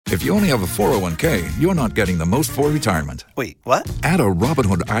If you only have a 401k, you're not getting the most for retirement. Wait, what? Add a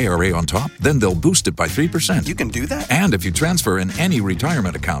Robinhood IRA on top, then they'll boost it by 3%. You can do that? And if you transfer in any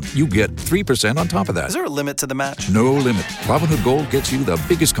retirement account, you get 3% on top of that. Is there a limit to the match? No limit. Robinhood Gold gets you the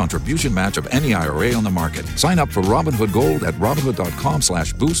biggest contribution match of any IRA on the market. Sign up for Robinhood Gold at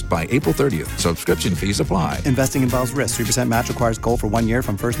Robinhood.com/boost by April 30th. Subscription fees apply. Investing involves risk. 3% match requires gold for 1 year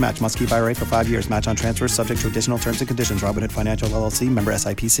from first match. Must keep IRA for 5 years. Match on transfers subject to additional terms and conditions. Robinhood Financial LLC, member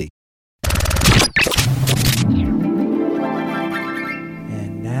SIPC.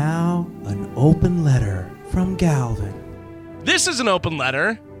 And now, an open letter from Galvin. This is an open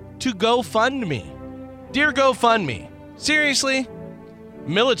letter to GoFundMe. Dear GoFundMe, seriously?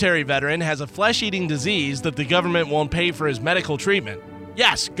 Military veteran has a flesh-eating disease that the government won't pay for his medical treatment.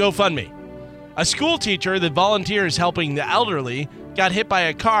 Yes, GoFundMe. A school teacher that volunteers helping the elderly got hit by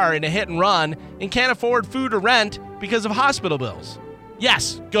a car in a hit and run and can't afford food or rent because of hospital bills.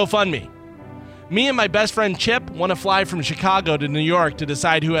 Yes, GoFundMe. Me and my best friend Chip want to fly from Chicago to New York to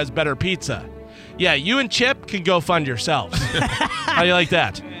decide who has better pizza. Yeah, you and Chip can go fund yourselves. How do you like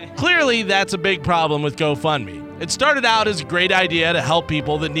that? Clearly, that's a big problem with GoFundMe. It started out as a great idea to help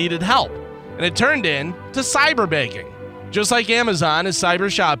people that needed help, and it turned into cyber begging. Just like Amazon is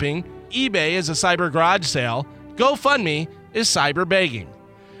cyber shopping, eBay is a cyber garage sale, GoFundMe is cyber begging.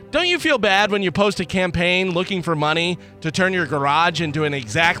 Don't you feel bad when you post a campaign looking for money to turn your garage into an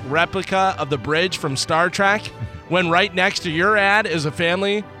exact replica of the bridge from Star Trek, when right next to your ad is a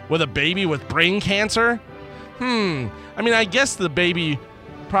family with a baby with brain cancer? I guess the baby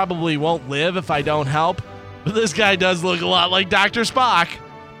probably won't live if I don't help, but this guy does look a lot like Dr. Spock.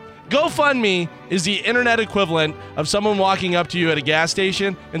 GoFundMe is the internet equivalent of someone walking up to you at a gas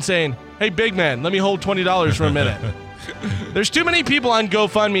station and saying, "Hey, big man, let me hold $20 for a minute." There's too many people on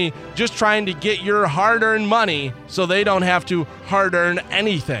GoFundMe just trying to get your hard-earned money so they don't have to hard-earn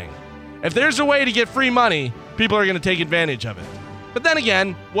anything. If there's a way to get free money, people are going to take advantage of it. But then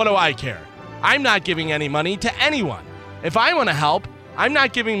again, what do I care? I'm not giving any money to anyone. If I want to help, I'm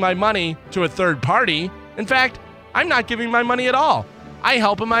not giving my money to a third party. In fact, I'm not giving my money at all. I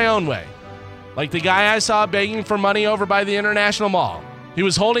help in my own way. Like the guy I saw begging for money over by the International Mall. He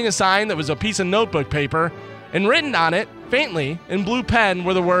was holding a sign that was a piece of notebook paper, and written on it, faintly, in blue pen,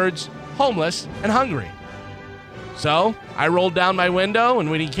 were the words, "homeless and hungry." So, I rolled down my window, and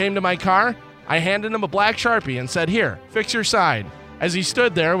when he came to my car, I handed him a black Sharpie and said, "Here, fix your sign." As he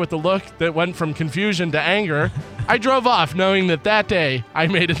stood there with a look that went from confusion to anger, I drove off knowing that day I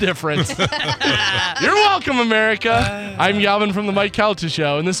made a difference. You're welcome, America. I'm Galvin from The Mike Calta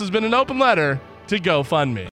Show, and this has been an open letter to GoFundMe.